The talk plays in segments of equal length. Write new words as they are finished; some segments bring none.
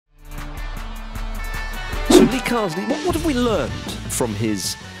Lee Carsley, what have we learned from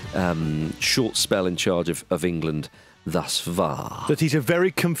his short spell in charge of England thus far? That he's a very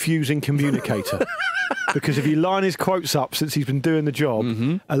confusing communicator. Because if you line his quotes up since he's been doing the job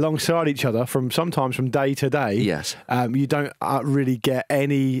alongside each other sometimes from day to day, yes, you don't really get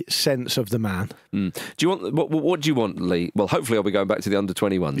any sense of the man. Do you want what do you want, Lee? Well, hopefully I'll be going back to the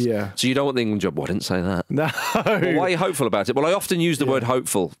under-21s. Yeah. So you don't want the England job? Well, I didn't say that. No. Well, why are you hopeful about it? Well, I often use the word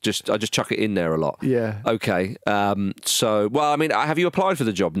hopeful. I just chuck it in there a lot. Yeah. Okay. So, well, I mean, have you applied for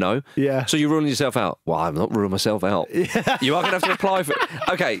the job? No. Yeah. So you're ruling yourself out? Well, I'm not ruling myself out. Yeah. You are going to have to apply for it.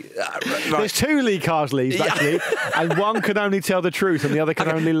 Okay. Right. There's two Lee Carsleys, actually, and one can only tell the truth and the other can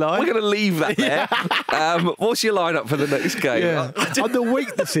only lie. We're going to leave that there. What's your lineup for the next game? Yeah. On the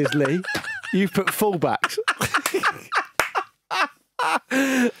weaknesses, Lee, you've put fullbacks.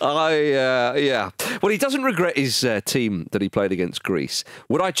 Yeah. Well, he doesn't regret his team that he played against Greece.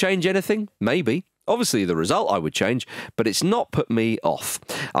 Would I change anything? Maybe. Obviously, the result I would change, but it's not put me off.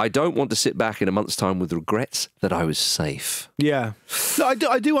 I don't want to sit back in a month's time with regrets that I was safe. Yeah. No,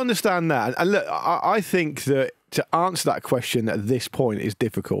 I do understand that. And look, I think that to answer that question at this point is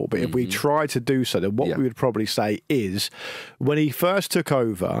difficult, but if we try to do so, then what we would probably say is when he first took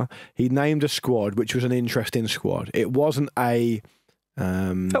over, he named a squad which was an interesting squad. It wasn't a...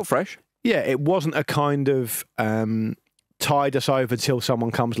 felt fresh. Yeah, it wasn't a kind of... tide us over till someone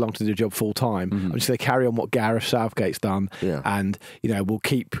comes along to do the job full time. I'm just going to carry on what Gareth Southgate's done, and we'll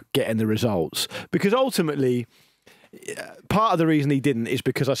keep getting the results. Because ultimately, part of the reason he didn't is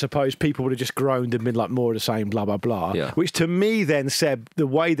because I suppose people would have just groaned and been like more of the same, blah blah blah. Yeah. Which to me then said the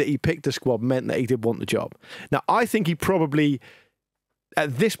way that he picked the squad meant that he did want the job. Now I think he probably,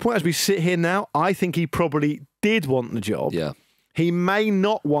 at this point as we sit here now, I think he probably did want the job. Yeah. He may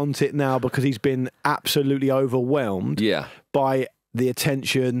not want it now because he's been absolutely overwhelmed by the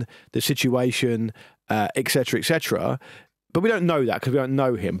attention, the situation, etc., etc. But we don't know that because we don't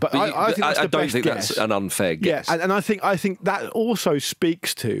know him. But I think that's the best guess. I don't think that's an unfair guess. Yeah, and I think that also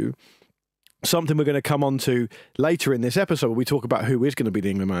speaks to something we're going to come on to later in this episode where we talk about who is going to be the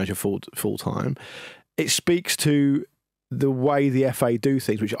England manager full time. It speaks to the way the FA do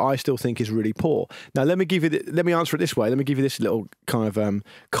things, which I still think is really poor. Now, let me answer it this way. Let me give you this little kind of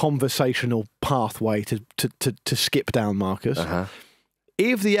conversational pathway to skip down, Marcus.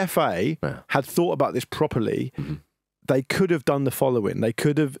 If the FA had thought about this properly, they could have done the following. They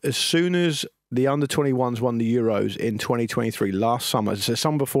could have, as soon as the under-21s won the Euros in 2023, last summer, so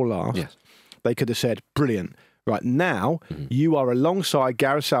summer before last, they could have said, brilliant. Right now, you are alongside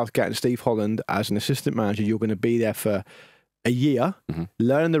Gareth Southgate and Steve Holland as an assistant manager. You're going to be there for a year,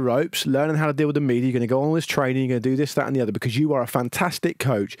 learning the ropes, learning how to deal with the media. You're going to go on all this training. You're going to do this, that, and the other because you are a fantastic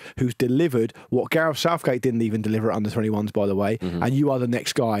coach who's delivered what Gareth Southgate didn't even deliver at under-21s, by the way. And you are the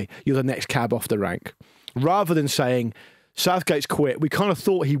next guy. You're the next cab off the rank. Rather than saying, Southgate's quit. We kind of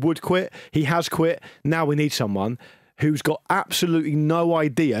thought he would quit. He has quit. Now we need someone who's got absolutely no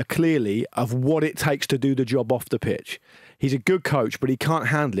idea, clearly, of what it takes to do the job off the pitch. He's a good coach, but he can't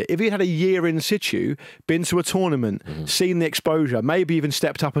handle it. If he had a year in situ, been to a tournament, seen the exposure, maybe even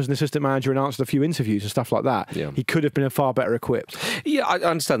stepped up as an assistant manager and answered a few interviews and stuff like that, he could have been far better equipped. Yeah, I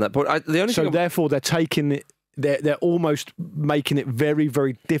understand that. But therefore, they're taking it. They're almost making it very,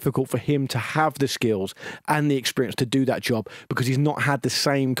 very difficult for him to have the skills and the experience to do that job because he's not had the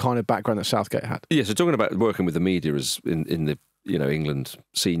same kind of background that Southgate had. Yeah, so talking about working with the media as in the England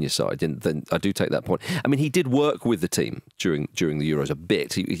senior side, then I do take that point. I mean, he did work with the team during the Euros a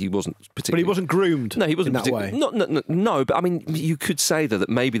bit. He wasn't particularly... But he wasn't groomed. No, he wasn't in that way. No, but I mean, you could say that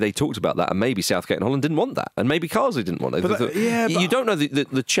maybe they talked about that, and maybe Southgate and Holland didn't want that, and maybe Carsley didn't want it. You don't know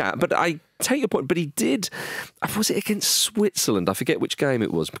the chat, but I take your point. But he did. Was it against Switzerland? I forget which game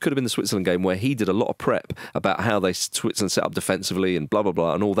it was. It could have been the Switzerland game where he did a lot of prep about how Switzerland set up defensively and blah blah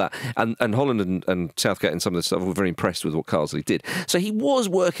blah and all that. And Holland and Southgate and some of the stuff were very impressed with what Carsley did. So he was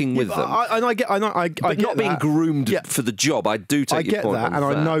working with them. I get not being groomed for the job. I do take your point. I get that,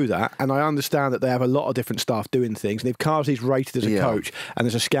 and I know that, and I understand that they have a lot of different staff doing things. And if Carsley's rated as a coach and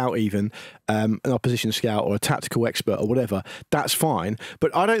as a scout, even an opposition scout or a tactical expert or whatever, that's fine.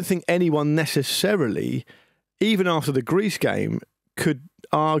 But I don't think anyone necessarily, even after the Greece game, could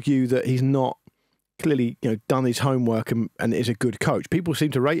argue that he's not clearly done his homework and is a good coach. People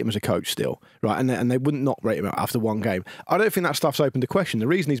seem to rate him as a coach still, right? And they wouldn't not rate him after one game. I don't think that stuff's open to question. The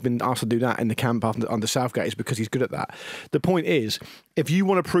reason he's been asked to do that in the camp under Southgate is because he's good at that. The point is, if you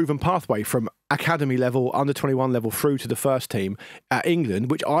want a proven pathway from academy level, under-21 level through to the first team at England,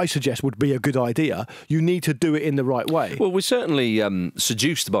 which I suggest would be a good idea, you need to do it in the right way. Well, we're certainly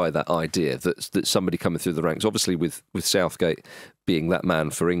seduced by that idea that somebody coming through the ranks, obviously with Southgate being that man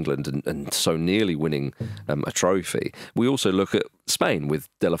for England and so nearly winning a trophy. We also look at Spain with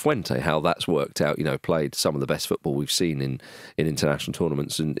De La Fuente, how that's worked out, played some of the best football we've seen in international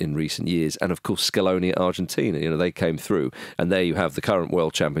tournaments in recent years. And of course, Scaloni at Argentina, they came through. And there you have the current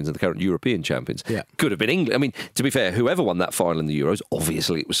world champions and the current European champions. Yeah. Could have been England. I mean, to be fair, whoever won that final in the Euros,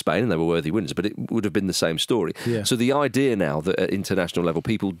 obviously it was Spain and they were worthy winners, but it would have been the same story. Yeah. So the idea now that at international level,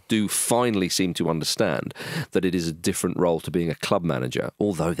 people do finally seem to understand that it is a different role to being a club manager,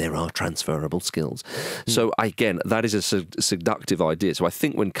 although there are transferable skills. So again, that is a seductive idea. So I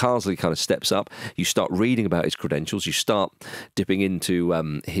think when Carsley kind of steps up, you start reading about his credentials, you start dipping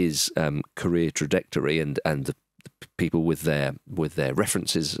into his career trajectory and the people with their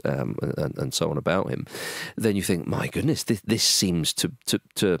references and so on about him, then you think, my goodness, this seems to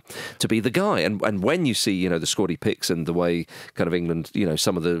be the guy. And when you see the squad he picks and the way kind of England,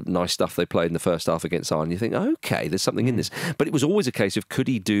 some of the nice stuff they played in the first half against Ireland, you think, okay, there's something in this. But it was always a case of, could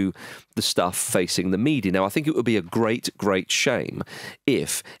he do the stuff facing the media? Now I think it would be a great shame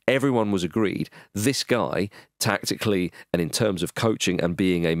if everyone was agreed this guy, tactically and in terms of coaching and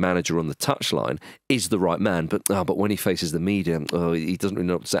being a manager on the touchline, is the right man. But when he faces the media, he doesn't really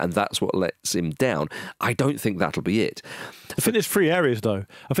know what to say, and that's what lets him down. I don't think that'll be it. I think there's 3 areas, though.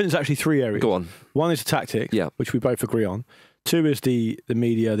 I think there's actually 3 areas. Go on. One is the tactic, which we both agree on. 2 is the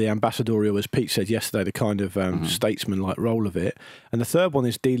media, the ambassadorial, as Pete said yesterday, the kind of statesman-like role of it. And the third one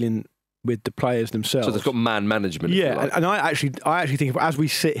is dealing with the players themselves. So they've got man management. Yeah, and I actually think, as we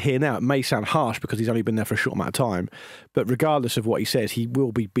sit here now, it may sound harsh because he's only been there for a short amount of time, but regardless of what he says, he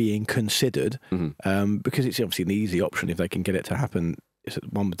will be being considered because it's obviously an easy option if they can get it to happen. It's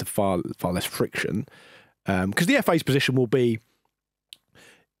one with the far less friction. Because the FA's position will be,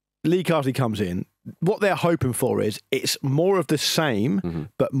 Lee Carsley comes in. What they're hoping for is it's more of the same,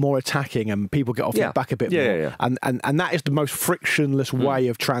 but more attacking, and people get off their back a bit more. Yeah. And that is the most frictionless way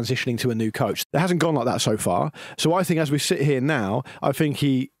of transitioning to a new coach. It hasn't gone like that so far. So I think as we sit here now, I think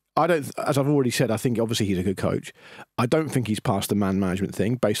as I've already said, I think obviously he's a good coach. I don't think he's passed the man management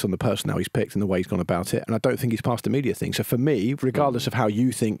thing based on the personnel he's picked and the way he's gone about it. And I don't think he's passed the media thing. So for me, regardless of how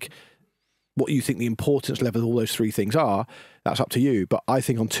you think, what you think the importance level of all those 3 things are, that's up to you. But I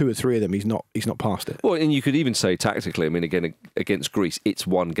think on 2 or 3 of them, he's not past it. Well, and you could even say tactically, I mean, again, against Greece, it's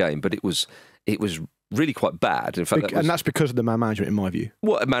one game, but it was really quite bad. In fact, and that's because of the man management, in my view.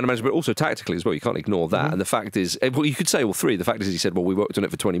 Well, man management, but also tactically as well. You can't ignore that. And the fact is, well, you could say all 3. The fact is, he said, well, we worked on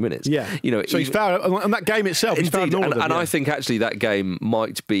it for 20 minutes. Yeah. So he's fouled on that game itself. He's fouled all of them, and I think actually that game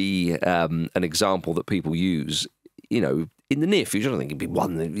might be an example that people use, in the near future. I don't think it'd be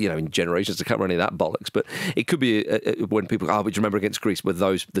one, in generations to cover any of that bollocks. But it could be when people go, but you remember against Greece where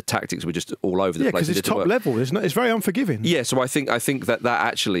the tactics were just all over the place. Yeah, because it's top level, isn't it? It's very unforgiving. Yeah, so I think that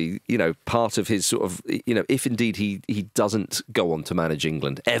actually, part of his sort of, if indeed he doesn't go on to manage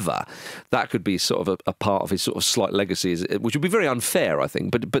England ever, that could be sort of a part of his sort of slight legacy, which would be very unfair, I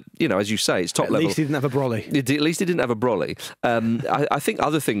think. But as you say, it's top level. At least he didn't have a brolly. At least he didn't have a brolly. I think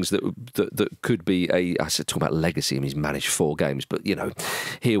other things that could be I said talk about legacy. I mean, he's managed 4 games, but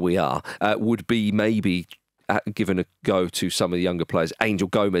here we are. Would be maybe given a go to some of the younger players. Angel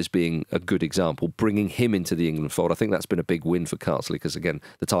Gomez being a good example, bringing him into the England fold. I think that's been a big win for Carsley because, again,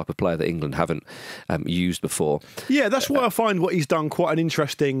 the type of player that England haven't used before. Yeah, that's why I find what he's done quite an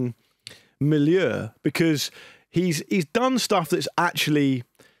interesting milieu, because he's done stuff that's actually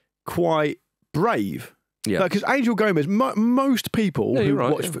quite brave. Yeah, because Angel Gomez, most people who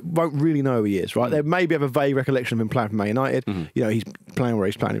right, watch won't really know who he is, right? They maybe have a vague recollection of him playing for Man United. He's playing where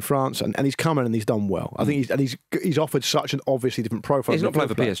he's playing in France, and he's come in and he's done well. I think he's offered such an obviously different profile. He's not playing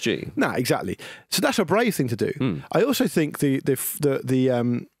for PSG. No, exactly. So that's a brave thing to do. I also think the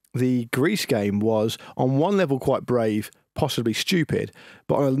Greece game was on one level quite brave, possibly stupid,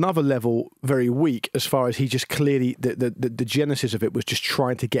 but on another level very weak, as far as he just clearly the genesis of it was just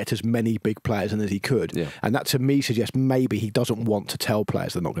trying to get as many big players in as he could. And that to me suggests maybe he doesn't want to tell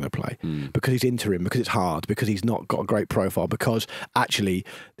players they're not going to play because he's interim, because it's hard, because he's not got a great profile, because actually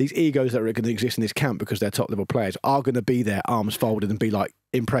these egos that are going to exist in this camp because they're top level players are going to be there arms folded and be like,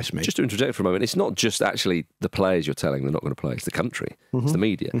 impress me. Just to interject for a moment, it's not just actually the players you're telling they're not going to play, it's the country, it's the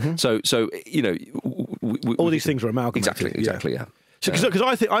media. So all these things are amalgamated. Exactly, yeah. Because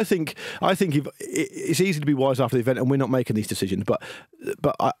I think it's easy to be wise after the event, and we're not making these decisions.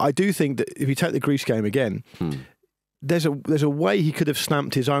 But I do think that if you take the Greece game again, there's a way he could have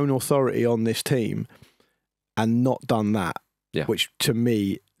stamped his own authority on this team and not done that. Yeah. Which to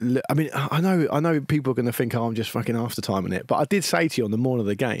me I mean, I know people are going to think, I'm just fucking after timing it, but I did say to you on the morning of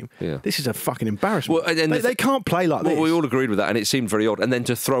the game, this is a fucking embarrassment. Well, and they can't play like this. We all agreed with that, and it seemed very odd. And then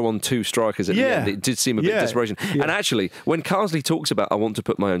to throw on 2 strikers at the end, it did seem a bit desperation. Yeah. And actually, when Carsley talks about, I want to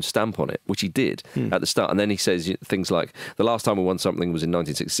put my own stamp on it, which he did at the start, and then he says things like, the last time we won something was in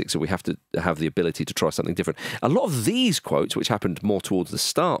 1966, so we have to have the ability to try something different. A lot of these quotes, which happened more towards the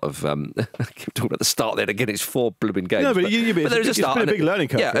start of, I keep talking about the start there again, it's 4 blooming games. No, but there's a start. It's been a big learning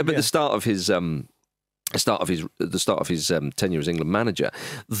curve. Yeah, but the start of his tenure as England manager,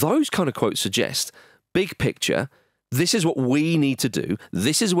 those kind of quotes suggest big picture. This is what we need to do.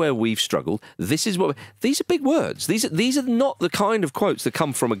 This is where we've struggled. These are big words. These are not the kind of quotes that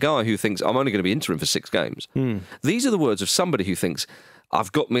come from a guy who thinks I'm only going to be interim for 6 games. These are the words of somebody who thinks,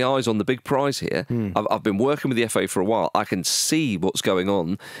 I've got my eyes on the big prize here. I've been working with the FA for a while. I can see what's going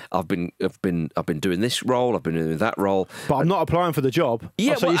on. I've been doing this role. I've been doing that role. But I'm not applying for the job.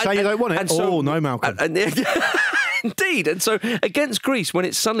 Yeah, so you say you don't want it. No, Malcolm. Indeed. And so against Greece, when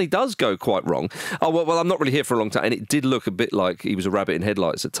it suddenly does go quite wrong, well, I'm not really here for a long time. And it did look a bit like he was a rabbit in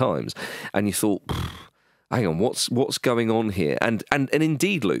headlights at times. And you thought, hang on, what's going on here? And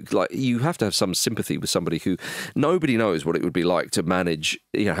indeed, Luke, like, you have to have some sympathy with somebody who nobody knows what it would be like to manage,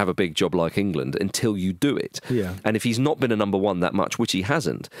 have a big job like England until you do it. Yeah. And if he's not been a number 1 that much, which he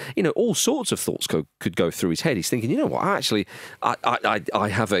hasn't, all sorts of thoughts could go through his head. He's thinking, you know what, actually, I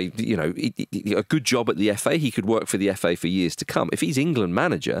have a good job at the FA. He could work for the FA for years to come. If he's England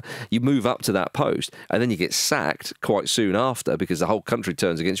manager, you move up to that post and then you get sacked quite soon after because the whole country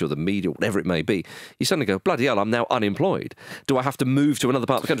turns against you, or the media, whatever it may be. You suddenly go, bloody hell, I'm now unemployed. Do I have to move to another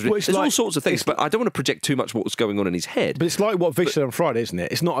part of the country? There's all sorts of things, but I don't want to project too much what's going on in his head. But it's like what Vish said on Friday, isn't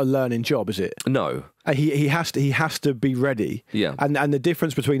it? It's not a learning job, is it? No. He has to be ready. Yeah. And the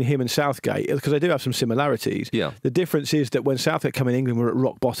difference between him and Southgate, because they do have some similarities. Yeah. The difference is that when Southgate came in England, we were at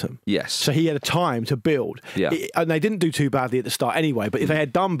rock bottom. Yes. So he had a time to build. Yeah. And they didn't do too badly at the start anyway. But if they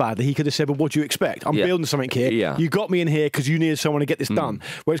had done badly, he could have said, "Well, what do you expect? I'm building something here. Yeah. You got me in here because you needed someone to get this done."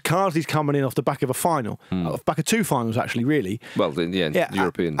 Whereas Carsley's coming in off the back of a final, off the back of 2 finals actually, really. Well, yeah.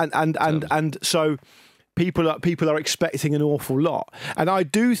 European. And so. People are expecting an awful lot. And I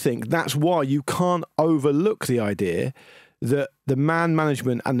do think that's why you can't overlook the idea that the man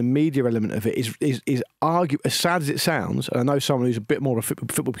management and the media element of it is as sad as it sounds, and I know someone who's a bit more of a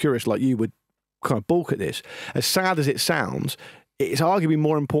football purist like you would kind of balk at this, as sad as it sounds, it's arguably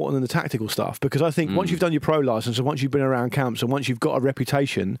more important than the tactical stuff, because I think once you've done your pro licence and once you've been around camps and once you've got a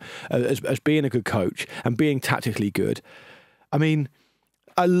reputation as being a good coach and being tactically good, I mean,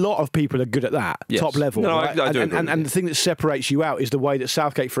 a lot of people are good at that, top level. No, right? I do agree. And the thing that separates you out is the way that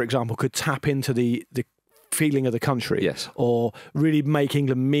Southgate, for example, could tap into the feeling of the country, or really make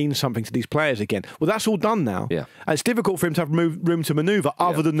England mean something to these players again. Well, that's all done now. Yeah. And it's difficult for him to have room to manoeuvre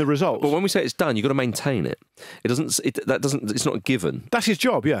other than the results. But when we say it's done, you've got to maintain it. It's not a given. That's his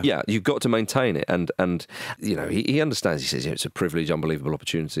job, yeah. Yeah, you've got to maintain it. And he understands. He says, it's a privilege, unbelievable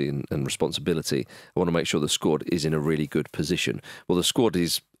opportunity and responsibility. I want to make sure the squad is in a really good position. Well, the squad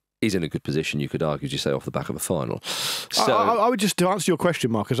is in a good position, you could argue, as you say, off the back of a final. So I would just, to answer your question,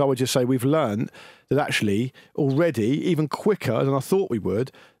 Marcus, I would just say we've learned that actually already, even quicker than I thought we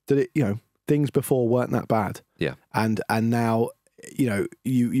would, that things before weren't that bad. Yeah. And now,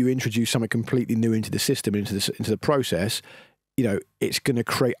 you introduce something completely new into the system, into the process. It's going to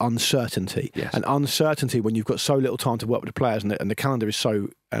create uncertainty. Yes. And uncertainty, when you've got so little time to work with the players and the calendar is so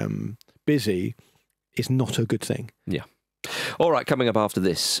busy, is not a good thing. Yeah. All right, coming up after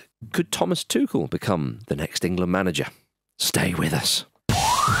this, could Thomas Tuchel become the next England manager? Stay with us.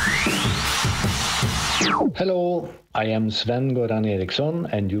 Hello, I am Sven Goran Eriksson,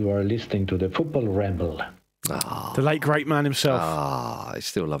 and you are listening to the Football Ramble. The late great man himself. It's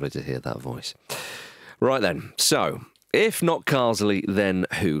still lovely to hear that voice. Right then, so if not Carsley, then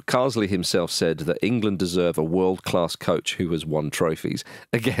who? Carsley himself said that England deserve a world-class coach who has won trophies.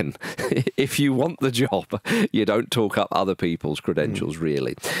 Again, if you want the job, you don't talk up other people's credentials,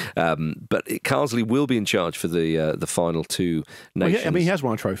 really. But Carsley will be in charge for the final 2 nations. Well, he has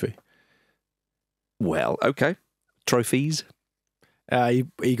won a trophy. Well, okay. Trophies?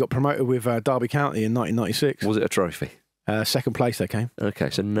 He got promoted with Derby County in 1996. Was it a trophy? Second place they came. Okay,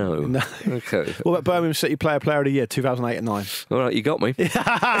 so no. Okay. What about Birmingham City Player of the Year, 2008 and 9? All right, you got me.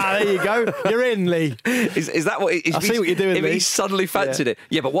 There you go. You're in, Lee. Is that what? I see what you're doing, Lee. If he suddenly fancied it.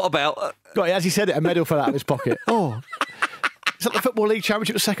 Yeah, but what about? God, as he said it, a medal fell out of his pocket. Oh. Is that the Football League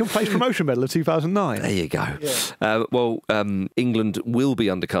Championship second place promotion medal of 2009? There you go. Yeah. England will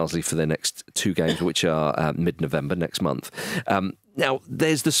be under Carsley for their next 2 games, which are mid-November next month. Now,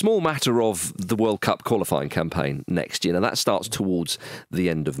 there's the small matter of the World Cup qualifying campaign next year. Now, that starts towards the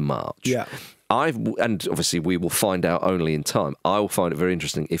end of March. Yeah. And obviously we will find out only in time. I will find it very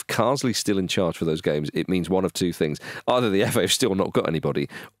interesting. If Carsley's still in charge for those games, it means one of 2 things. Either the FA have still not got anybody,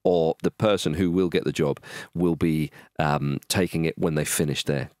 or the person who will get the job will be taking it when they finish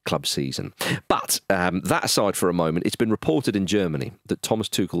their club season. But that aside for a moment, it's been reported in Germany that Thomas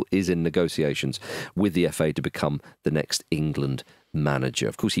Tuchel is in negotiations with the FA to become the next England manager.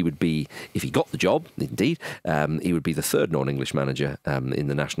 Of course, he would be, if he got the job, indeed, he would be the 3rd non-English manager in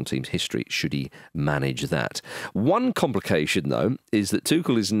the national team's history, should he manage that. One complication, though, is that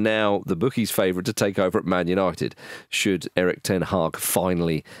Tuchel is now the bookies' favourite to take over at Man United, should Erik ten Hag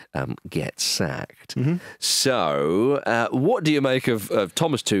finally get sacked. So, what do you make of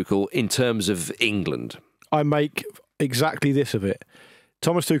Thomas Tuchel in terms of England? I make exactly this of it.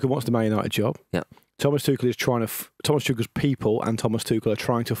 Thomas Tuchel wants the Man United job. Yeah. Thomas Tuchel is trying to. Thomas Tuchel's people and Thomas Tuchel are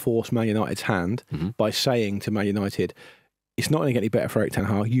trying to force Man United's hand by saying to Man United, "It's not going to get any better for Erik ten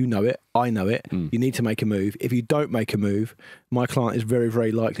Hag. You know it. I know it. You need to make a move. If you don't make a move, my client is very,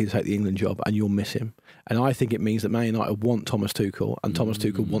 very likely to take the England job, and you'll miss him." And I think it means that Man United want Thomas Tuchel, and Thomas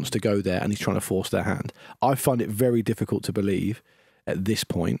Tuchel wants to go there, and he's trying to force their hand. I find it very difficult to believe at this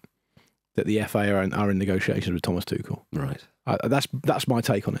point that the FA are in negotiations with Thomas Tuchel. Right. That's my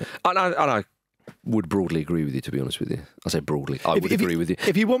take on it. And I would broadly agree with you, to be honest with you. I say broadly. I would agree with you.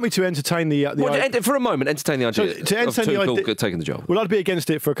 If you want me to entertain the for a moment, entertain the idea to entertain of the Tuchel idea, taking the job. Well, I'd be against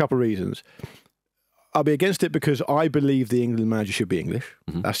it for a couple of reasons. I'll be against it because I believe the England manager should be English.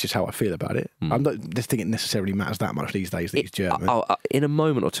 That's just how I feel about it. I'm not just think it necessarily matters that much these days that he's German. In a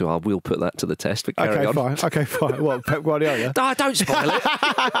moment or two, I will put that to the test. But carry on. Okay, fine. What, Pep Guardiola? Don't spoil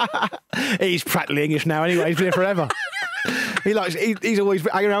it. He's practically English now anyway. He's been here forever. He's always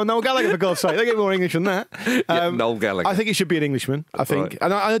hanging around with Noel Gallagher, for God's sake. They get more English than that. Noel Gallagher. I think he should be an Englishman, I think. Right.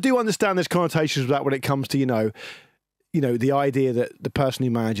 And I do understand there's connotations with that when it comes to, the idea that the person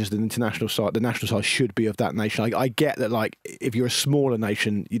who manages the national side should be of that nation. I get that, like, if you're a smaller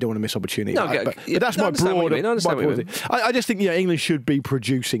nation, you don't want to miss opportunity. No, but that's my broad. I just think England should be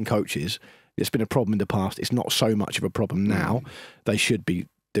producing coaches. It's been a problem in the past. It's not so much of a problem now. They should be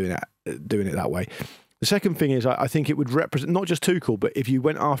doing it that way. The second thing is, I think it would represent not just Tuchel, but if you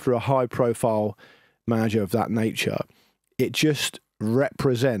went after a high-profile manager of that nature, it just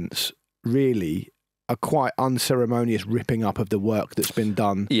represents really a quite unceremonious ripping up of the work that's been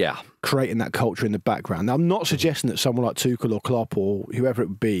done, creating that culture in the background. Now, I'm not suggesting that someone like Tuchel or Klopp or whoever it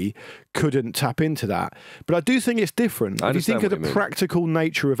would be couldn't tap into that, but I do think it's different. If you think of the practical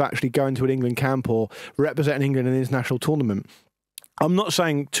nature of actually going to an England camp or representing England in an international tournament, I'm not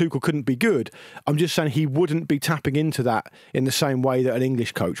saying Tuchel couldn't be good. I'm just saying he wouldn't be tapping into that in the same way that an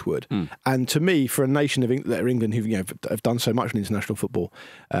English coach would. And to me, for a nation of England who have done so much in international football,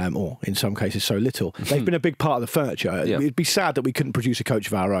 or in some cases so little, they've been a big part of the furniture. It'd be sad that we couldn't produce a coach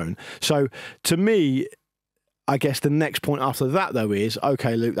of our own. So to me, I guess the next point after that, though, is,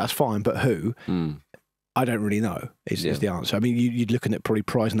 OK, Luke, that's fine, but who? I don't really know is the answer. I mean, you're looking at probably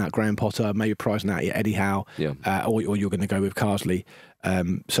prizing out Graham Potter, maybe prizing out Eddie Howe, or you're going to go with Carsley.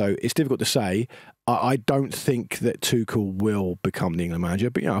 So it's difficult to say. I don't think that Tuchel will become the England manager,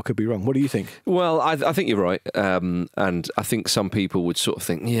 but I could be wrong. What do you think? Well, I think you're right. And I think some people would sort of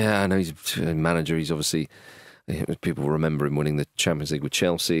think, I know he's a manager. He's obviously... People remember him winning the Champions League with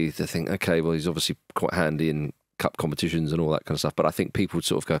Chelsea. They think, OK, well, he's obviously quite handy in cup competitions and all that kind of stuff. But I think people would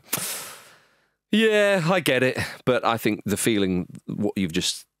sort of go... Yeah, I get it, but I think the feeling, what you've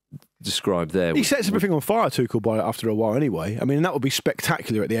just described there... He sets everything on fire, Tuchel, after a while anyway. I mean, that would be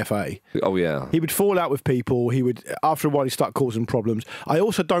spectacular at the FA. Oh, yeah. He would fall out with people. He would, after a while, he'd start causing problems. I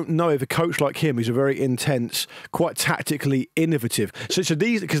also don't know if a coach like him, who's a very intense, quite tactically innovative... Because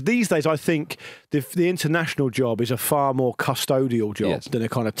these days, I think the international job is a far more custodial job than a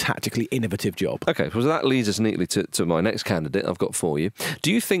kind of tactically innovative job. OK, well, that leads us neatly to my next candidate I've got for you.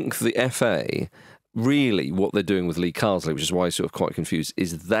 Do you think the FA... Really, what they're doing with Lee Carsley, which is why I'm sort of quite confused,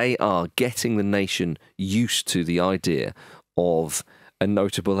 is they are getting the nation used to the idea of a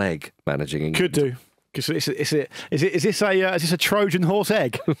notable egg managing England? Could do. Because is this a Trojan horse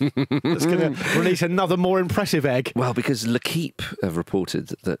egg that's going to release another more impressive egg? Well, because L'Equipe have reported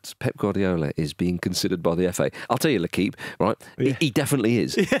that Pep Guardiola is being considered by the FA. I'll tell you, L'Equipe, right? Yeah. He definitely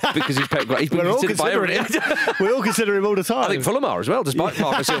is, because he's Pep Guardiola. He's been considered by everybody. We all consider him all the time. I think Fulham are as well, despite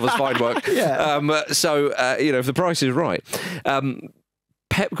Marco Silva's fine work. So if the price is right,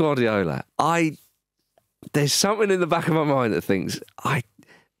 Pep Guardiola, I there's something in the back of my mind that thinks I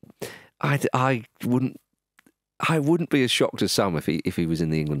wouldn't be as shocked as some if he was in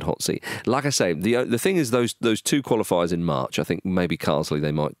the England hot seat. Like I say, the thing is those two qualifiers in March. I think maybe Carsley,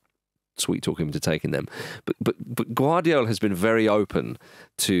 they might sweet talk him into taking them, but Guardiola has been very open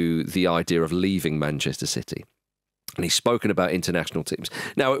to the idea of leaving Manchester City. And he's spoken about international teams.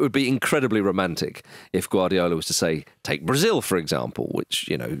 Now, it would be incredibly romantic if Guardiola was to say, take Brazil, for example, which,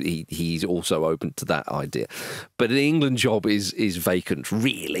 you know, he's also open to that idea. But the England job is vacant,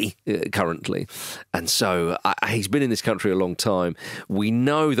 really, currently. And so he's been in this country a long time. We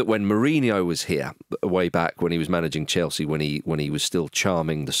know that when Mourinho was here, way back when he was managing Chelsea, when he was still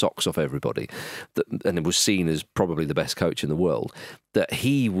charming the socks off everybody, and it was seen as probably the best coach in the world, that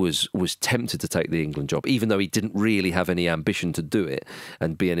he was tempted to take the England job, even though he didn't really have any ambition to do it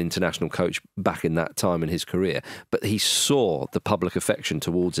and be an international coach back in that time in his career. But he saw the public affection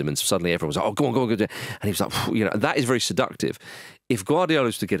towards him, and suddenly everyone was like, oh, go on, go on, go on. And he was like, you know, that is very seductive. If Guardiola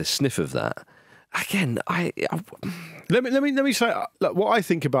was to get a sniff of that, again, Let me say, look, what I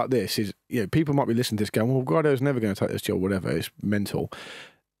think about this is, you know, people might be listening to this going, well, Guardiola's never going to take this job, whatever, it's mental.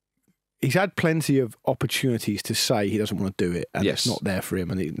 He's had plenty of opportunities to say he doesn't want to do it, and it's not there for him.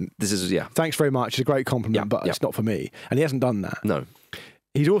 And this is, thanks very much. It's a great compliment, but it's not for me. And he hasn't done that. No.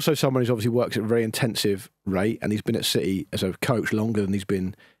 He's also someone who's obviously works at a very intensive rate, and he's been at City as a coach longer than he's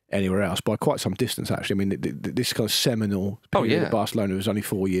been anywhere else by quite some distance, actually. I mean, this kind of seminal period at Barcelona was only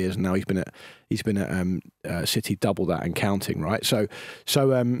 4 years, and now he's been at City double that and counting, right? So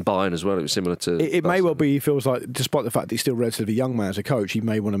Bayern as well. It was similar to. It may well be. He feels like, despite the fact that he's still relatively young man as a coach, he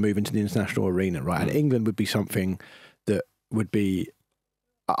may want to move into the international arena, right? And England would be something that would be.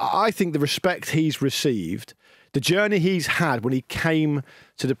 I think the respect he's received. The journey he's had when he came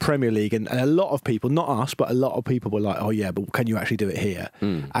to the Premier League, and a lot of people, not us, but a lot of people were like, oh yeah, but can you actually do it here?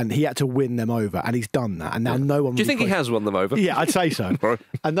 And he had to win them over, and he's done that. And now no one... Do you think he has won them over? Yeah, I'd say so.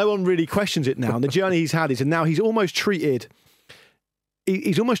 And no one really questions it now. And the journey he's had is, and now he's almost treated...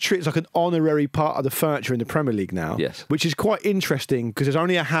 He's almost treated as like an honorary part of the furniture in the Premier League now, which is quite interesting because there's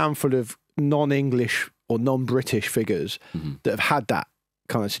only a handful of non-English or non-British figures that have had that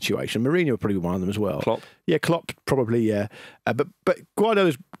kind of situation. Mourinho would probably be one of them as well. Klopp? Yeah, Klopp probably, yeah. But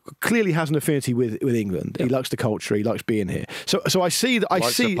Guardiola clearly has an affinity with England. He likes the culture. He likes being here. So I see that.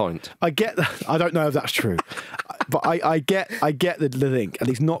 I get that. I don't know if that's true, but I get the link, and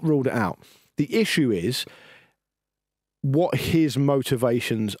he's not ruled it out. The issue is what his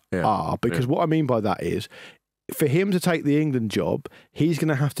motivations are, because what I mean by that is, for him to take the England job, he's going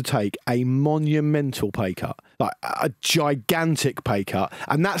to have to take a monumental pay cut, like a gigantic pay cut.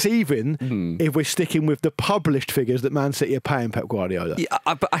 And that's even if we're sticking with the published figures that Man City are paying Pep Guardiola. Yeah,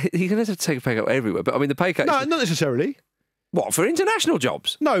 but he's going to have to take a pay cut everywhere. But I mean, the pay cut... No, not necessarily. What, for international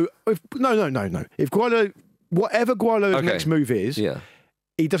jobs? No. No. If Guardiola... Whatever Guardiola's next move is...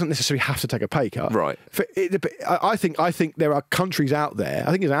 he doesn't necessarily have to take a pay cut. Right. I think there are countries out there,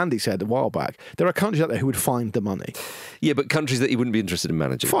 I think as Andy said a while back, there are countries out there who would find the money. Yeah, but countries that he wouldn't be interested in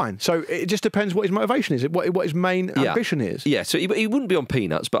managing. Fine. So it just depends what his motivation is, what his main ambition is. Yeah, so he wouldn't be on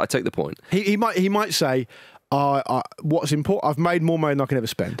peanuts, but I take the point. He might say... what's important? I've made more money than I can ever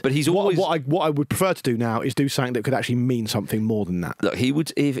spend. But he's always what I would prefer to do now is do something that could actually mean something more than that. Look, he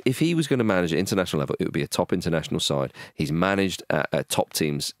would if he was going to manage at international level, it would be a top international side. He's managed top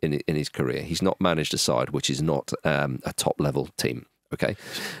teams in his career. He's not managed a side which is not a top level team. Okay,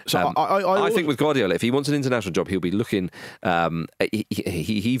 so I think with Guardiola, if he wants an international job, he'll be looking.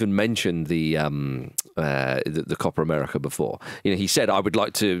 He even mentioned the Copa America before. You know, he said I would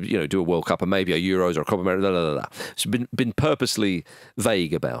like to do a World Cup and maybe a Euros or a Copa America. Blah, blah, blah. So been purposely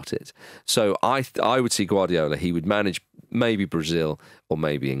vague about it. So I would see Guardiola. He would manage maybe Brazil or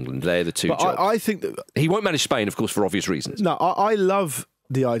maybe England. They're the two jobs. I think that he won't manage Spain, of course, for obvious reasons. No, I love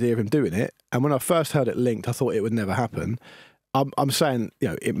the idea of him doing it. And when I first heard it linked, I thought it would never happen. I'm saying,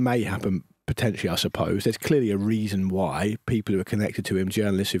 it may happen potentially, I suppose. There's clearly a reason why people who are connected to him,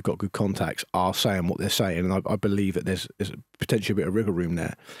 journalists who've got good contacts, are saying what they're saying. And I believe that there's potentially a bit of wriggle room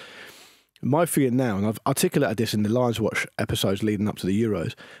there. My feeling now, and I've articulated this in the Lions Watch episodes leading up to the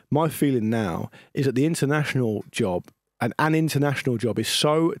Euros, my feeling now is that the international job, and an international job is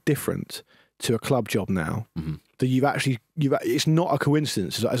so different to a club job now, that it's not a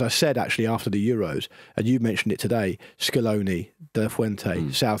coincidence. As I said, actually, after the Euros, and you mentioned it today, Scaloni, De La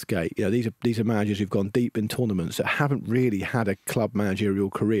Fuente, Southgate, these are managers who've gone deep in tournaments that haven't really had a club managerial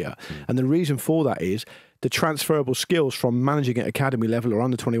career. And the reason for that is the transferable skills from managing at academy level or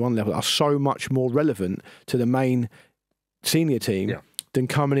under 21 level are so much more relevant to the main senior team than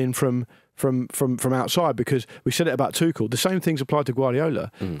coming in from from outside, because we said it about Tuchel. The same things apply to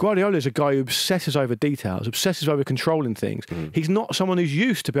Guardiola. Guardiola is a guy who obsesses over details, obsesses over controlling things. He's not someone who's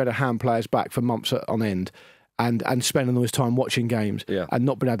used to be able to hand players back for months on end and spending all his time watching games and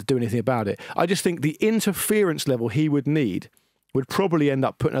not being able to do anything about it. I just think the interference level he would need would probably end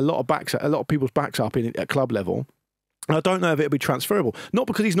up putting a lot of people's backs up at club level. And I don't know if it'll be transferable. Not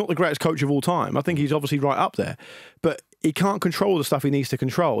because he's not the greatest coach of all time. I think he's obviously right up there. But he can't control the stuff he needs to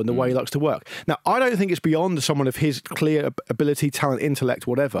control and the way he likes to work. Now, I don't think it's beyond someone of his clear ability, talent, intellect,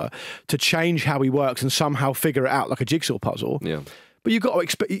 whatever, to change how he works and somehow figure it out like a jigsaw puzzle. Yeah. But you've got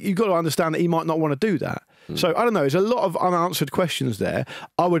to understand that he might not want to do that. So, I don't know. There's a lot of unanswered questions there.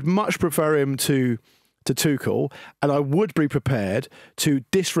 I would much prefer him to Tuchel, and I would be prepared to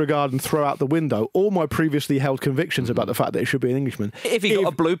disregard and throw out the window all my previously held convictions about the fact that he should be an Englishman. If he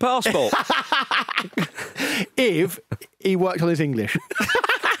got a blue passport. If he worked on his English.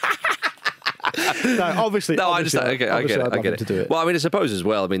 No, obviously. No, I understand. I get it. To do it. Well, I mean, I suppose as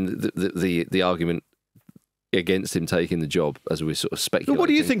well, I mean, the argument against him taking the job, as we sort of speculating. But what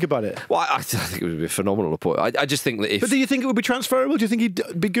do you think about it? Well, I think it would be a phenomenal appointment. I just think that if... But do you think it would be transferable? Do you think he'd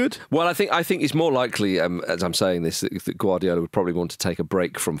be good? Well, I think it's more likely, as I'm saying this, that Guardiola would probably want to take a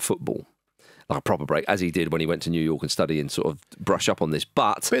break from football. Like a proper break, as he did when he went to New York and study and sort of brush up on this.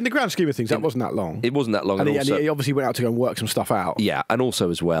 But in the grand scheme of things, that wasn't that long. It wasn't that long. And he obviously went out to go and work some stuff out. Yeah, and also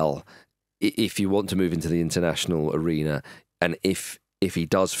as well, if you want to move into the international arena, and if he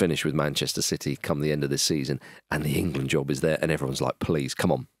does finish with Manchester City come the end of this season and the England job is there and everyone's like, please,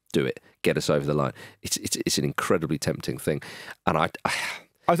 come on, do it, get us over the line. It's an incredibly tempting thing. And I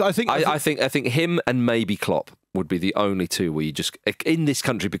think him and maybe Klopp would be the only two where you just, in this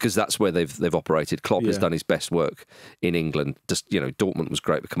country, because that's where they've operated. Klopp has done his best work in England. Just, Dortmund was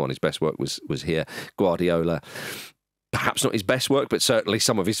great, but come on, his best work was here. Guardiola, perhaps not his best work, but certainly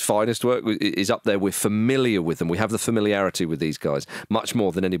some of his finest work is up there. We're familiar with them. We have the familiarity with these guys much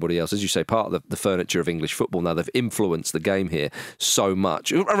more than anybody else. As you say, part of the furniture of English football now. They've influenced the game here so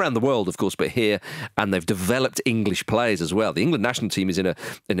much, around the world, of course, but here, and they've developed English players as well. The England national team is in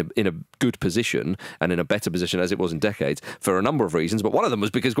a good position and in a better position as it was in decades for a number of reasons, but one of them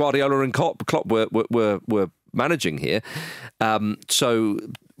was because Guardiola and Klopp were managing here. But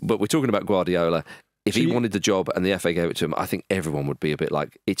we're talking about Guardiola. If he wanted the job and the FA gave it to him, I think everyone would be a bit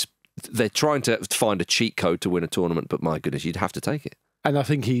like, they're trying to find a cheat code to win a tournament, but my goodness, you'd have to take it. And I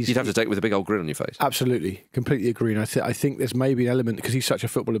think you'd have to take it with a big old grin on your face. Absolutely, completely agree. And I think there's maybe an element, because he's such a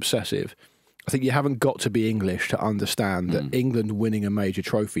football obsessive, I think you haven't got to be English to understand that England winning a major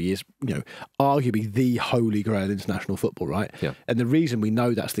trophy is, arguably the holy grail of international football, right? Yeah. And the reason we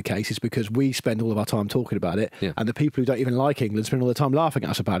know that's the case is because we spend all of our time talking about it, and the people who don't even like England spend all their time laughing at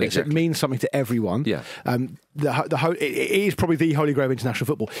us about it. Exactly. So it means something to everyone. Yeah. It is probably the holy grail of international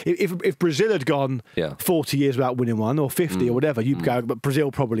football. If Brazil had gone 40 years without winning one, or 50 or whatever, you'd go, but Brazil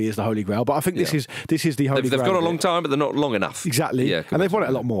probably is the holy grail. But I think this is the holy grail. They've got a long time, but they're not long enough. Exactly. Yeah, and they've won it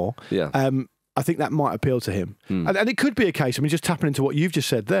a lot more. Yeah. I think that might appeal to him. And it could be a case, I mean, just tapping into what you've just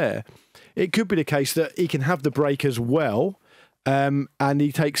said there, it could be the case that he can have the break as well, and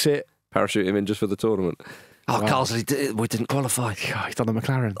he takes it... Parachute him in just for the tournament. Oh, Carsley, we didn't qualify. God, he's done the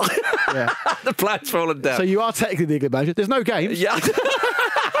McLaren. Yeah. The plan's fallen down. So you are technically the England manager. There's no games. Yeah.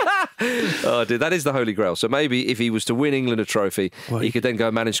 Oh, dude, that is the holy grail. So maybe if he was to win England a trophy, he could then go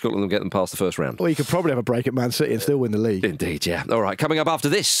and manage Scotland and get them past the first round. Or he could probably have a break at Man City and still win the league. Indeed, yeah. All right, coming up after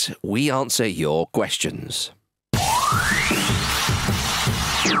this, we answer your questions.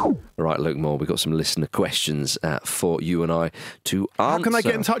 All right, Luke Moore, we've got some listener questions for you and I to answer. How can they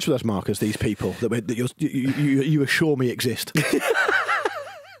get in touch with us, Marcus, these people that you assure me exist?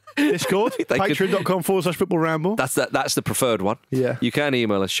 Discord, patreon.com/Football Ramble. That's the preferred one. Yeah. You can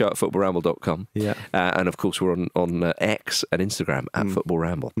email us, show@footballramble.com. Yeah. And of course, we're on X and Instagram at Football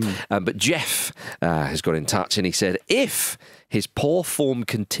Ramble. But Jeff has got in touch and he said, if his poor form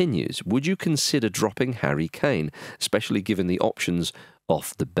continues, would you consider dropping Harry Kane, especially given the options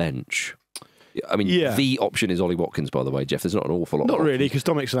off the bench? I mean, the option is Ollie Watkins, by the way, Jeff. There's not an awful lot. Not really, because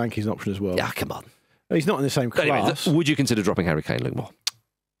Dominic Solanke's an option as well. Yeah, come on. He's not in the same class. Anyway, would you consider dropping Harry Kane, Luke Moore?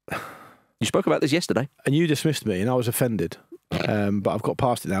 You spoke about this yesterday. And you dismissed me, and I was offended. But I've got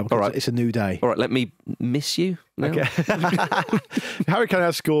past it now because it's a new day. All right, let me miss you now. Okay. Harry Kane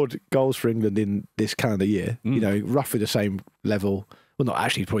has scored goals for England in this calendar year. Roughly the same level. Well, not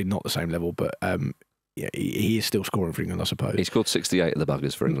actually, probably not the same level, but he is still scoring for England, I suppose. He scored 68 of the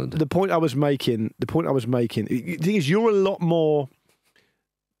buggers for England. The point I was making. The thing is, you're a lot more.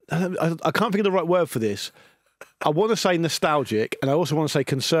 I can't think of the right word for this. I want to say nostalgic and I also want to say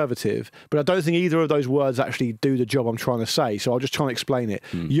conservative, but I don't think either of those words actually do the job I'm trying to say. So I'll just try and explain it.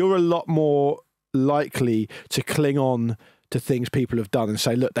 You're a lot more likely to cling on to things people have done and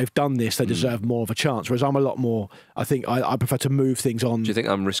say, look, they've done this, they deserve more of a chance. Whereas I'm a lot more, I think I prefer to move things on. Do you think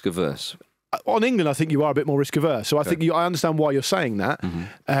I'm risk averse? On England, I think you are a bit more risk averse. So I think I understand why you're saying that.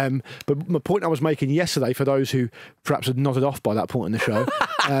 But my point I was making yesterday, for those who perhaps had nodded off by that point in the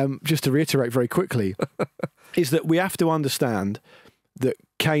show, just to reiterate very quickly, is that we have to understand that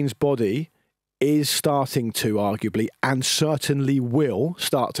Kane's body is starting to arguably and certainly will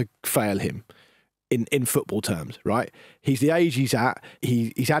start to fail him in football terms, right? He's the age he's at.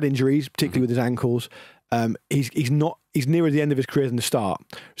 He's had injuries, particularly with his ankles. He's nearer the end of his career than the start.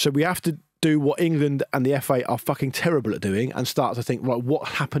 So we have to do what England and the FA are fucking terrible at doing and start to think, right,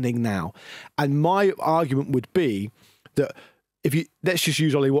 what's happening now? And my argument would be that let's just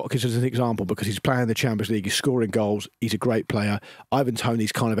use Ollie Watkins as an example, because he's playing in the Champions League, he's scoring goals, he's a great player. Ivan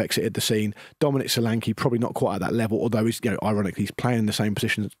Toney's kind of exited the scene. Dominic Solanke probably not quite at that level, although he's, ironically, he's playing in the same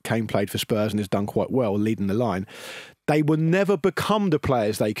position that Kane played for Spurs and has done quite well, leading the line. They will never become the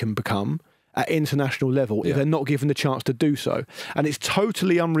players they can become at international level if they're not given the chance to do so. And it's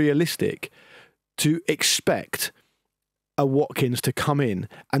totally unrealistic to expect a Watkins to come in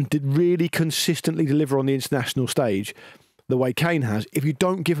and really consistently deliver on the international stage the way Kane has if you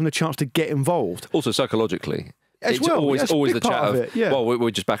don't give him the chance to get involved. Also psychologically. It's always the chat of well,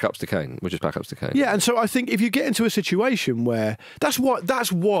 we're just backups to Kane. We're just backups to Kane. Yeah, and so I think if you get into a situation where that's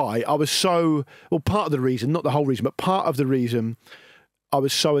why I was so, well, part of the reason, not the whole reason, but part of the reason I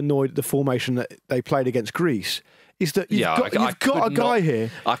was so annoyed at the formation that they played against Greece is that you've got a guy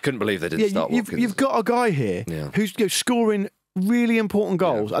here. I couldn't believe they didn't start Watkins. You've got a guy here who's scoring really important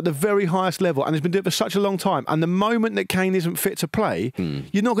goals at the very highest level and has been doing it for such a long time. And the moment that Kane isn't fit to play,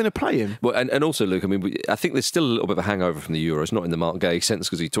 you're not going to play him. Well, and also, Luke, I mean, I think there's still a little bit of a hangover from the Euros, not in the Mark Gay sense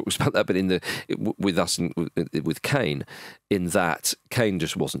because he talks about that, but with Kane, in that Kane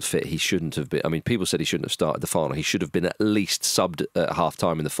just wasn't fit. He shouldn't have been. I mean, people said he shouldn't have started the final. He should have been at least subbed at half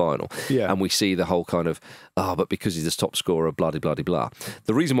time in the final. Yeah. And we see the whole kind of, but because he's the top scorer, blah, blah, blah, blah.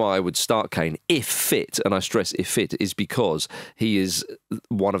 The reason why I would start Kane, if fit, and I stress if fit, is because he is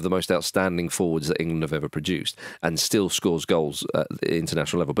one of the most outstanding forwards that England have ever produced and still scores goals at the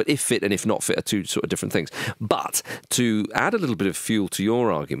international level. But if fit and if not fit are two sort of different things. But to add a little bit of fuel to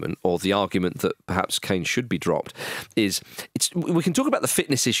your argument, or the argument that perhaps Kane should be dropped, is we can talk about the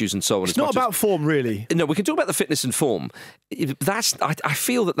fitness issues and so on. It's not about form, really. No, we can talk about the fitness and form. I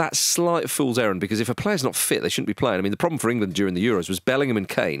feel that's slight fool's errand, because if a player's not fit, they shouldn't be playing. I mean, the problem for England during the Euros was Bellingham and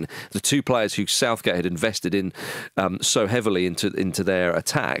Kane, the two players who Southgate had invested in so heavily into their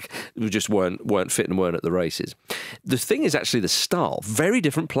attack, who just weren't fit and weren't at the races. The thing is actually the style. Very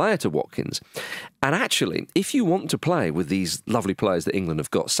different player to Watkins. And actually, if you want to play with these lovely players that England have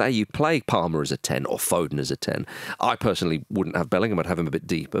got, say you play Palmer as a 10 or Foden as a 10, I personally wouldn't have Bellingham. I'd have him a bit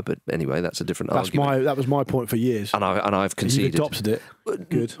deeper, but anyway, that's a different argument. That was my point for years. And I've conceded. You've adopted it.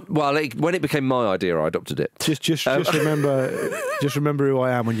 Good. Well, when it became my idea, I adopted it. Just remember who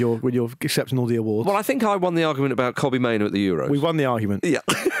I am when you're accepting all the awards. Well, I think I won the argument about Kobbie Mainoo at the Euros. We won the argument. Yeah.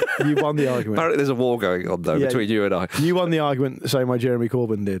 You won the argument. Apparently there's a war going on, though, between you and I. You won the argument the same way Jeremy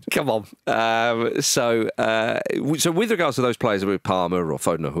Corbyn did. Come on. So with regards to those players with Palmer or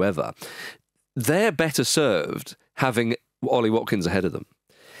Foden or whoever, they're better served having Ollie Watkins ahead of them.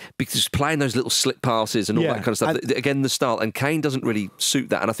 Because playing those little slip passes and all that kind of stuff, again, the style, and Kane doesn't really suit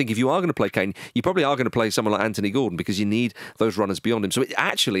that. And I think if you are going to play Kane, you probably are going to play someone like Anthony Gordon, because you need those runners beyond him. So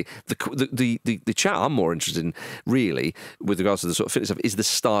actually, the chat I'm more interested in, really, with regards to the sort of fitness stuff, is the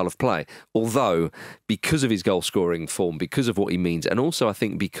style of play. Although, because of his goal-scoring form, because of what he means, and also I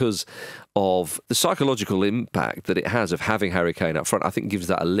think because of the psychological impact that it has of having Harry Kane up front, I think gives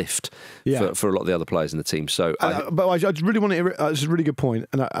that a lift for a lot of the other players in the team. So, but I really want to. It's a really good point,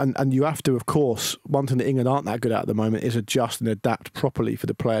 and you have to, of course, one thing that England aren't that good at the moment is adjust and adapt properly for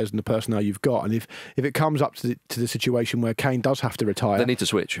the players and the personnel you've got. And if it comes up to the situation where Kane does have to retire, they need to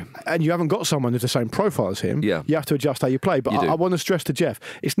switch, and you haven't got someone with the same profile as him, you have to adjust how you play. But I want to stress to Jeff,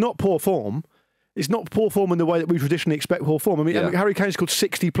 it's not poor form. It's not poor form in the way that we traditionally expect poor form. I mean, Harry Kane scored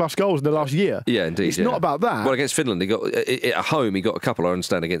 60-plus goals in the last year. Yeah, indeed. It's not about that. Well, against Finland, he got at home. He got a couple. I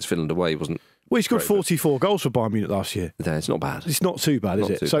understand against Finland away, he wasn't. Well, he scored 44 goals for Bayern Munich last year. Yeah, it's not bad. It's not too bad,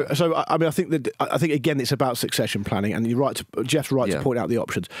 is it? So I mean, I think again, it's about succession planning, and Jeff's right to point out the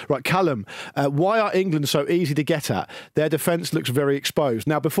options. Right, Callum, why are England so easy to get at? Their defence looks very exposed.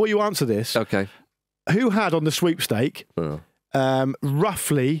 Now, before you answer this, okay, who had on the sweepstake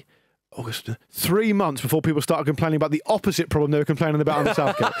roughly August, 3 months before people started complaining about the opposite problem they were complaining about under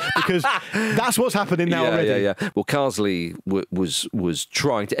Southgate, because that's what's happening now already. Yeah. Well, Carsley was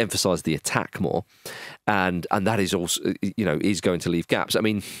trying to emphasise the attack more, and that is also, is going to leave gaps. I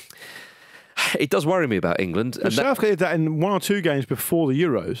mean, it does worry me about England. And Southgate did that in 1 or 2 games before the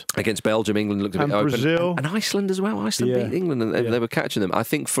Euros. Against Belgium, England looked a bit open. Brazil. And Iceland as well. Iceland beat England, and they were catching them. I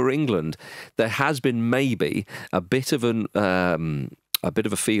think for England, there has been maybe a bit of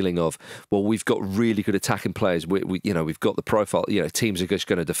a feeling of, well, we've got really good attacking players. We've got the profile. Teams are just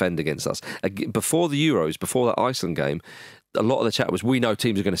going to defend against us. Before the Euros, before that Iceland game, a lot of the chat was, we know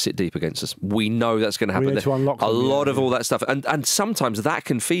teams are going to sit deep against us. We know that's going to happen. We need to unlock them, a lot of all that stuff. And sometimes that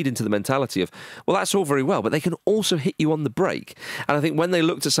can feed into the mentality of, well, that's all very well, but they can also hit you on the break. And I think when they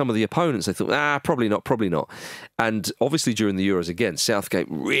looked at some of the opponents, they thought, probably not. And obviously during the Euros again, Southgate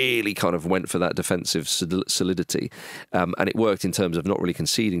really kind of went for that defensive solidity. And it worked in terms of not really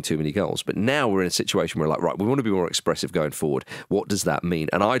conceding too many goals. But now we're in a situation where, like, right, we want to be more expressive going forward. What does that mean?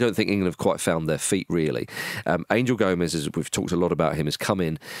 And I don't think England have quite found their feet, really. Angel Gomez, as we've talked a lot about him, has come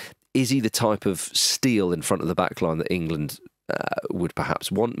in. Is he the type of steel in front of the back line that England would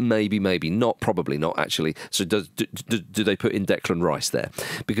perhaps want? Maybe not. Probably not, actually. So do they put in Declan Rice there?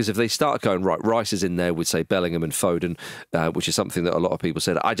 Because if they start going, right, Rice is in there with, say, Bellingham and Foden, which is something that a lot of people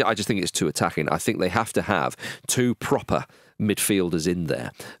said, I just think it's too attacking. I think they have to have 2 proper midfielders in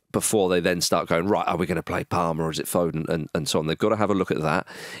there before they then start going, right, are we going to play Palmer or is it Foden and so on. They've got to have a look at that.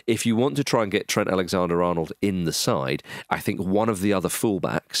 If you want to try and get Trent Alexander-Arnold in the side, I think one of the other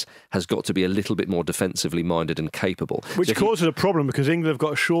fullbacks has got to be a little bit more defensively minded and capable. Which causes a problem because England have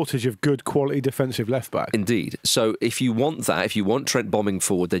got a shortage of good quality defensive left-back. Indeed. So if you want that, if you want Trent bombing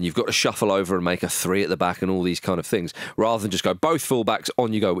forward, then you've got to shuffle over and make a 3 at the back and all these kind of things, rather than just go both fullbacks,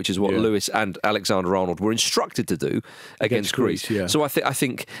 on you go, which is what Lewis and Alexander-Arnold were instructed to do against Greece. Yeah. So I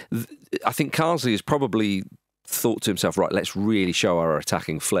think Carsley has probably thought to himself, right, let's really show our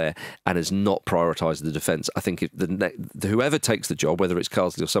attacking flair, and has not prioritised the defence. I think if whoever takes the job, whether it's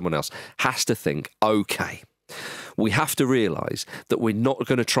Carsley or someone else, has to think, OK, we have to realise that we're not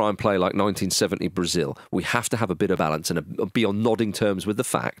going to try and play like 1970 Brazil. We have to have a bit of balance and be on nodding terms with the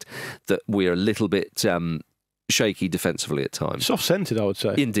fact that we're a little bit shaky defensively at times. Soft-centred, I would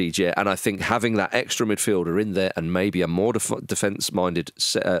say. Indeed, yeah. And I think having that extra midfielder in there and maybe a more defence-minded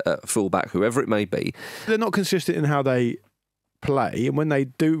fullback, whoever it may be. They're not consistent in how they play, and when they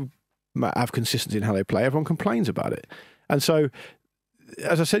do have consistency in how they play, everyone complains about it. And so,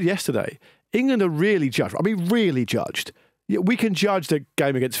 as I said yesterday, England are really judged. I mean, really judged. We can judge the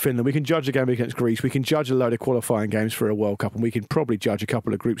game against Finland, we can judge the game against Greece, we can judge a load of qualifying games for a World Cup, and we can probably judge a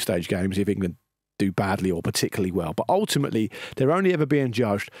couple of group stage games if England do badly or particularly well. But ultimately, they're only ever being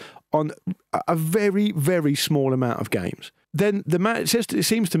judged on a very, very small amount of games. Then it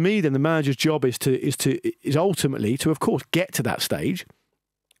seems to me then the manager's job is ultimately to, of course, get to that stage,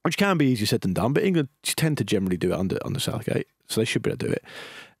 which can be easier said than done, but England tend to generally do it under Southgate, so they should be able to do it.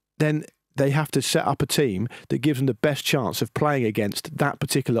 Then they have to set up a team that gives them the best chance of playing against that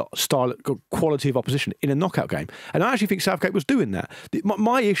particular style, quality of opposition in a knockout game. And I actually think Southgate was doing that.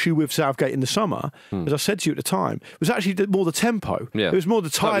 My issue with Southgate in the summer, as I said to you at the time, was actually more the tempo. Yeah. It was more the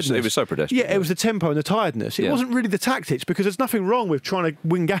tiredness. It was so pedestrian. Yeah, it was the tempo and the tiredness. It wasn't really the tactics, because there's nothing wrong with trying to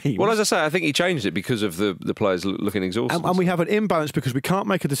win games. Well, as I say, I think he changed it because of the players looking exhausted. And we have an imbalance because we can't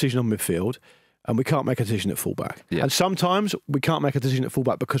make a decision on midfield. And we can't make a decision at fullback. Yeah. And sometimes we can't make a decision at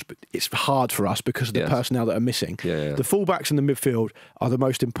fullback because it's hard for us because of the personnel that are missing. Yeah. The fullbacks in the midfield are the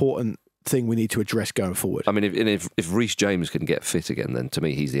most important thing we need to address going forward. I mean, if Reece James can get fit again, then to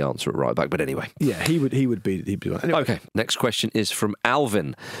me he's the answer at right back. But anyway, yeah, he'd be one. Anyway. Okay. Next question is from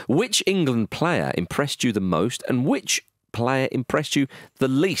Alvin. Which England player impressed you the most, and which player impressed you the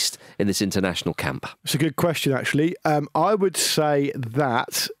least in this international camp? It's a good question, actually. I would say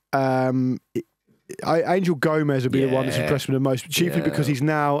that. Angel Gomez would be the one that's impressed me the most, chiefly because he's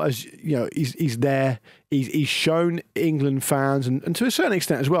now, as you know, he's there. He's shown England fans, and to a certain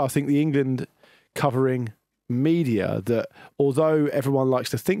extent as well, I think the England covering media, that although everyone likes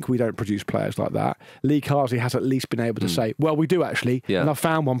to think we don't produce players like that, Lee Carsley has at least been able to say, well, we do actually, and I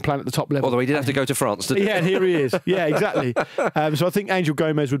found one playing at the top level. Although he did have to go to France, didn't he? Yeah, and here he is. Yeah, exactly. So I think Angel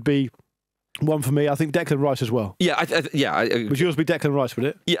Gomez would be one for me. I think Declan Rice as well. Yeah, would yours be Declan Rice, would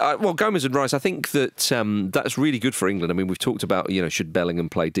it? Yeah, well, Gomez and Rice, I think that that's really good for England. I mean, we've talked about, should Bellingham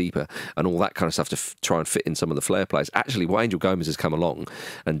play deeper and all that kind of stuff to try and fit in some of the flair players. Actually, what Angel Gomez has come along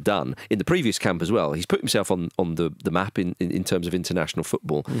and done in the previous camp as well, he's put himself on the map in terms of international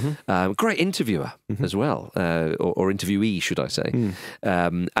football. Mm-hmm. Great interviewer as well, or interviewee, should I say.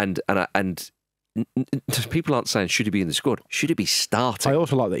 And people aren't saying should he be in the squad. Should he be starting? I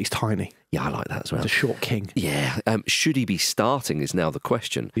also like that he's tiny. Yeah, I like that as well. He's a short king. Yeah. Should he be starting is now the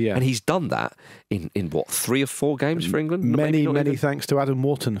question. Yeah. And he's done that in what, 3 or 4 games for England? Many thanks to Adam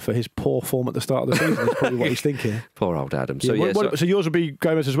Wharton for his poor form at the start of the season. Is probably what he's thinking. Poor old Adam. So, so yours would be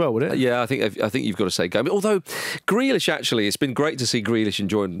Gomez as well, would it? Yeah, I think you've got to say Gomez. Although Grealish, actually, it's been great to see Grealish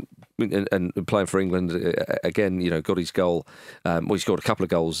enjoying and playing for England again. Got his goal. He scored a couple of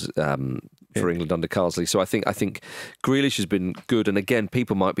goals for England under Carsley. So I think Grealish has been good. And again,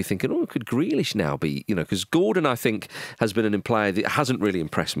 people might be thinking, oh, could Grealish now be? Because Gordon, I think, has been an player that hasn't really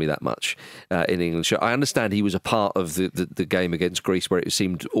impressed me that much in England. So I understand he was a part of the game against Greece where it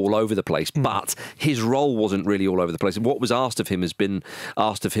seemed all over the place, but his role wasn't really all over the place. And what was asked of him has been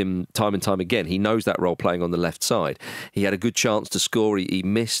asked of him time and time again. He knows that role playing on the left side. He had a good chance to score. He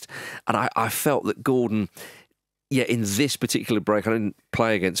missed. And I felt that Gordon, in this particular break, I didn't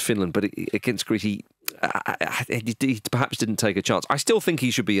play against Finland, but against Greece, he perhaps didn't take a chance. I still think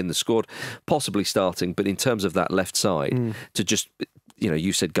he should be in the squad, possibly starting, but in terms of that left side, to just...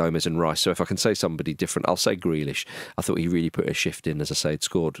 you said Gomez and Rice, so if I can say somebody different, I'll say Grealish. I thought he really put a shift in, as I say,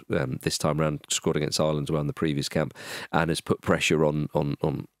 scored this time round, scored against Ireland as well in the previous camp, and has put pressure on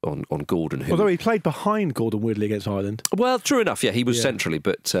Gordon. Although he played behind Gordon weirdly against Ireland. Well, true enough, he was centrally,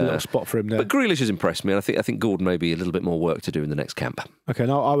 but a little spot for him there. But Grealish has impressed me, and I think Gordon may be a little bit more work to do in the next camp. Okay,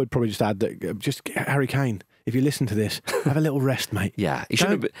 now I would probably just add that just Harry Kane. If you listen to this, have a little rest, mate. Yeah, he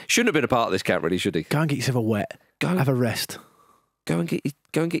shouldn't have been a part of this camp, really, should he? Go and get yourself a wet. Have a rest. Go and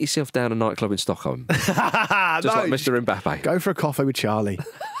get yourself down a nightclub in Stockholm. Just like Mr. Mbappe. Go for a coffee with Charlie.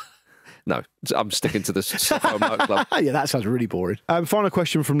 No, I'm sticking to the Stockholm nightclub. Yeah, that sounds really boring. Final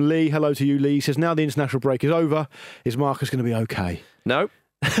question from Lee. Hello to you, Lee. He says, now the international break is over, is Marcus going to be okay? No.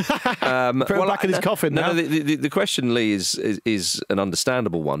 Put him back in his coffin now. No, the question, Lee, is an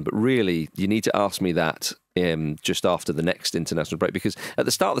understandable one, but really you need to ask me that just after the next international break, because at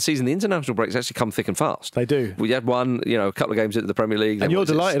the start of the season the international breaks actually come thick and fast. They do. We had one, a couple of games into the Premier League, and you're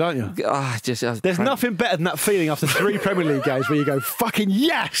delighted, aren't you? There's nothing better than that feeling after 3 Premier League games where you go, fucking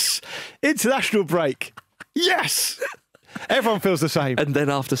yes, international break, yes. Everyone feels the same. And then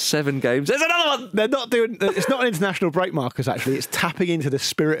after 7 games, there's another one! They're not doing... It's not an international break, Marcus, actually. It's tapping into the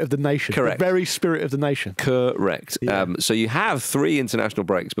spirit of the nation. Correct. The very spirit of the nation. Correct. Yeah. So you have 3 international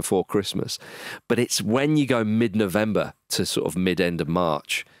breaks before Christmas, but it's when you go mid-November to sort of mid-end of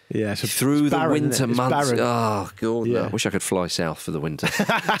March... Yeah, so through the winter months. Barren. Oh God, no. I wish I could fly south for the winter.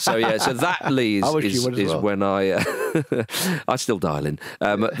 so that Lee is when I still dial in.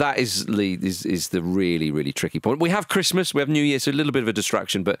 That is Lee is the really, really tricky point. We have Christmas, we have New Year, so a little bit of a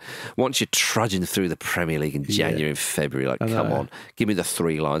distraction. But once you're trudging through the Premier League in January and February, come on, give me the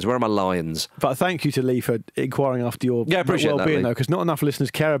 3 Lions. Where are my Lions? But thank you to Lee for inquiring after your well-being, though, because not enough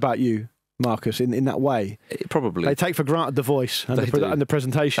listeners care about you, Marcus, in that way. Probably. They take for granted the voice and the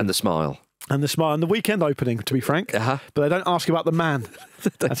presentation. And the smile. And the weekend opening, to be frank. But they don't ask about the man.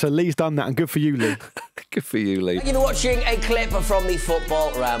 And so Lee's done that, and good for you, Lee. Good for you, Lee. Thank you for watching a clip from the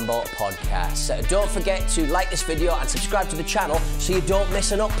Football Ramble podcast. Don't forget to like this video and subscribe to the channel so you don't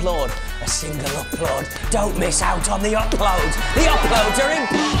miss an upload. A single upload. Don't miss out on the uploads. The uploads are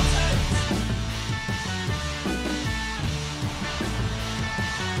important.